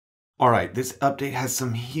Alright, this update has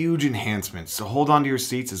some huge enhancements, so hold on to your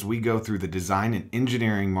seats as we go through the Design and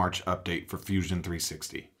Engineering March update for Fusion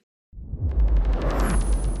 360.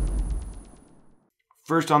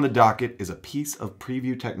 First on the docket is a piece of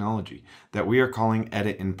preview technology that we are calling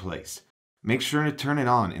Edit in Place. Make sure to turn it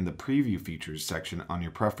on in the Preview Features section on your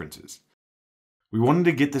preferences. We wanted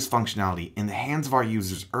to get this functionality in the hands of our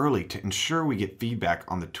users early to ensure we get feedback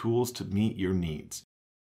on the tools to meet your needs.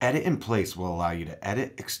 Edit in Place will allow you to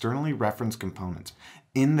edit externally referenced components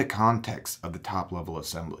in the context of the top-level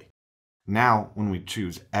assembly. Now, when we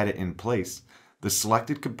choose Edit in Place, the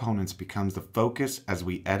selected components becomes the focus as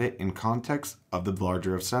we edit in context of the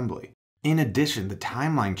larger assembly. In addition, the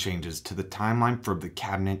timeline changes to the timeline for the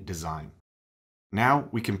cabinet design. Now,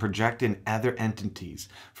 we can project in other entities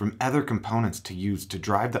from other components to use to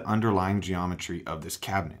drive the underlying geometry of this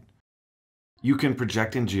cabinet. You can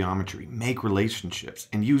project in geometry, make relationships,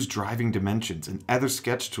 and use driving dimensions and other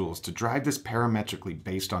sketch tools to drive this parametrically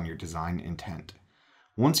based on your design intent.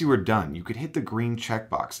 Once you are done, you could hit the green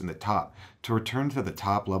checkbox in the top to return to the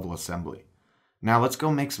top-level assembly. Now let's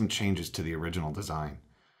go make some changes to the original design.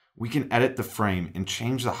 We can edit the frame and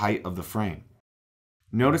change the height of the frame.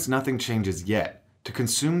 Notice nothing changes yet. To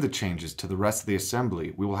consume the changes to the rest of the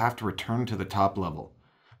assembly, we will have to return to the top level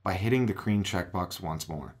by hitting the green checkbox once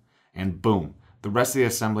more. And boom, the rest of the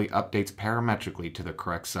assembly updates parametrically to the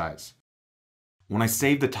correct size. When I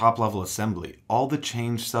save the top-level assembly, all the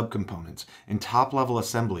changed subcomponents in top-level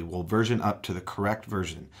assembly will version up to the correct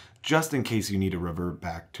version, just in case you need to revert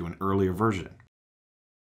back to an earlier version.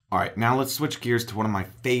 Alright, now let's switch gears to one of my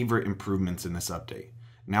favorite improvements in this update.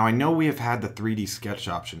 Now I know we have had the 3D sketch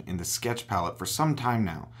option in the sketch palette for some time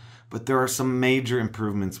now, but there are some major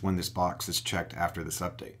improvements when this box is checked after this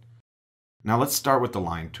update. Now let's start with the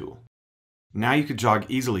line tool. Now you can jog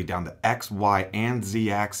easily down the X, Y, and Z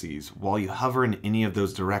axes while you hover in any of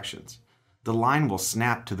those directions. The line will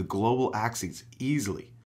snap to the global axes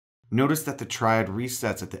easily. Notice that the triad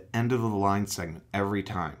resets at the end of the line segment every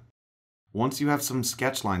time. Once you have some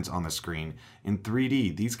sketch lines on the screen, in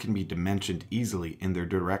 3D these can be dimensioned easily in their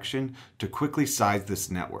direction to quickly size this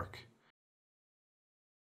network.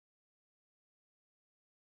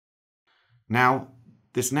 Now,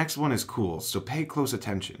 this next one is cool, so pay close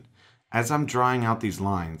attention. As I'm drawing out these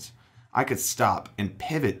lines, I could stop and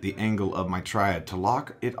pivot the angle of my triad to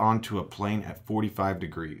lock it onto a plane at 45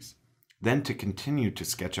 degrees, then to continue to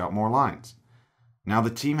sketch out more lines. Now the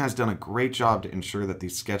team has done a great job to ensure that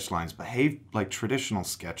these sketch lines behave like traditional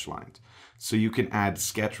sketch lines, so you can add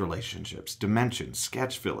sketch relationships, dimensions,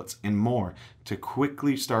 sketch fillets, and more to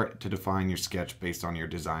quickly start to define your sketch based on your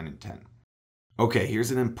design intent. Okay, here's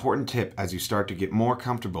an important tip as you start to get more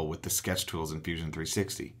comfortable with the sketch tools in Fusion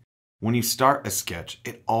 360. When you start a sketch,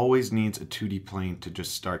 it always needs a 2D plane to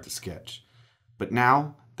just start the sketch. But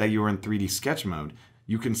now that you're in 3D sketch mode,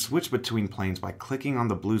 you can switch between planes by clicking on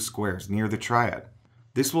the blue squares near the triad.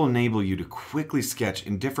 This will enable you to quickly sketch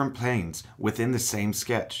in different planes within the same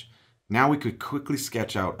sketch. Now we could quickly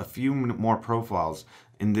sketch out a few more profiles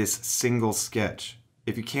in this single sketch.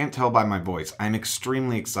 If you can't tell by my voice, I'm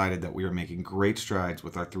extremely excited that we are making great strides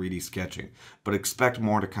with our 3D sketching, but expect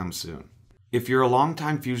more to come soon. If you're a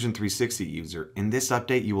longtime Fusion 360 user, in this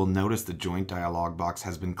update you will notice the joint dialog box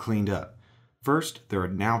has been cleaned up. First, there are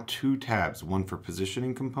now two tabs, one for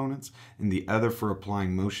positioning components and the other for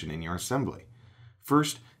applying motion in your assembly.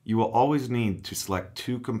 First, you will always need to select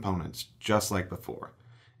two components, just like before.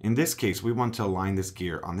 In this case, we want to align this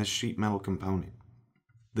gear on this sheet metal component.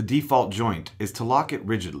 The default joint is to lock it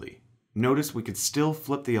rigidly. Notice we could still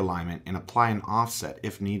flip the alignment and apply an offset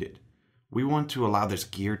if needed. We want to allow this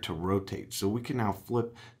gear to rotate, so we can now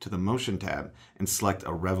flip to the Motion tab and select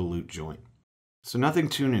a revolute joint. So nothing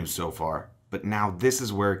too new so far, but now this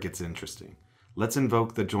is where it gets interesting. Let's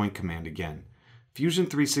invoke the joint command again. Fusion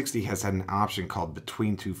 360 has had an option called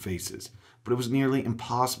Between Two Faces, but it was nearly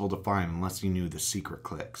impossible to find unless you knew the secret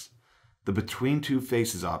clicks. The Between Two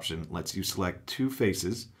Faces option lets you select two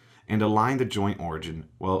faces and align the joint origin,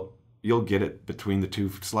 well, you'll get it between the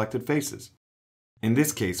two selected faces. In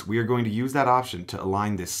this case, we are going to use that option to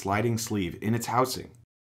align this sliding sleeve in its housing.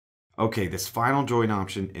 Okay, this final joint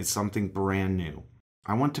option is something brand new.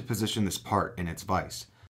 I want to position this part in its vise,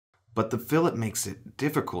 but the fillet makes it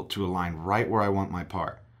difficult to align right where I want my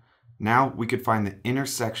part. Now we could find the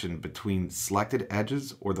intersection between selected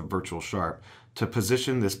edges or the virtual sharp to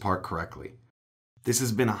position this part correctly. This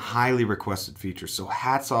has been a highly requested feature, so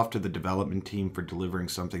hats off to the development team for delivering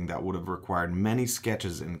something that would have required many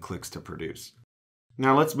sketches and clicks to produce.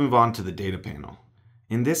 Now let's move on to the data panel.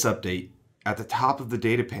 In this update, at the top of the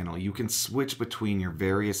data panel, you can switch between your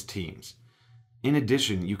various teams. In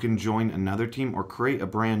addition, you can join another team or create a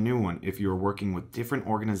brand new one if you are working with different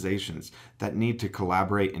organizations that need to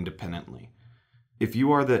collaborate independently. If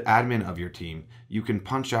you are the admin of your team, you can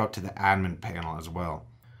punch out to the admin panel as well.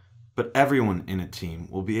 But everyone in a team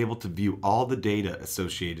will be able to view all the data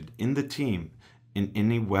associated in the team in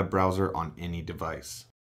any web browser on any device.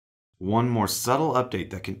 One more subtle update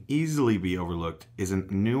that can easily be overlooked is a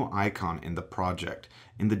new icon in the project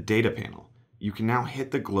in the data panel. You can now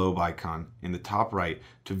hit the globe icon in the top right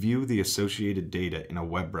to view the associated data in a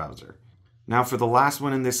web browser. Now for the last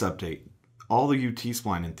one in this update, all the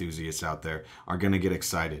T-Spline enthusiasts out there are going to get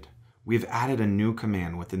excited. We have added a new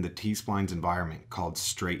command within the T-Spline's environment called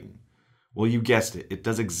straighten. Well, you guessed it, it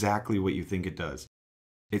does exactly what you think it does.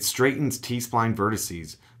 It straightens T-Spline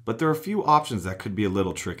vertices, but there are a few options that could be a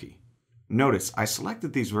little tricky. Notice I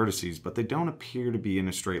selected these vertices, but they don't appear to be in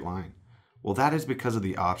a straight line. Well, that is because of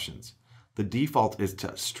the options. The default is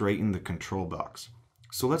to straighten the control box.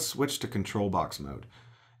 So let's switch to control box mode,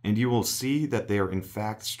 and you will see that they are in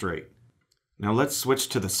fact straight. Now let's switch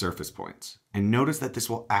to the surface points, and notice that this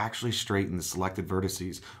will actually straighten the selected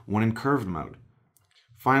vertices when in curved mode.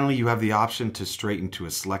 Finally, you have the option to straighten to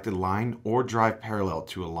a selected line or drive parallel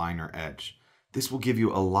to a line or edge. This will give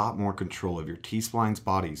you a lot more control of your T-Spline's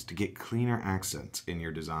bodies to get cleaner accents in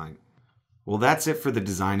your design. Well, that's it for the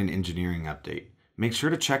design and engineering update. Make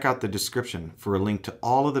sure to check out the description for a link to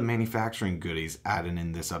all of the manufacturing goodies added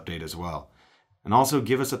in this update as well. And also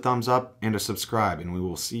give us a thumbs up and a subscribe, and we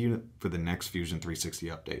will see you for the next Fusion 360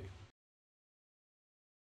 update.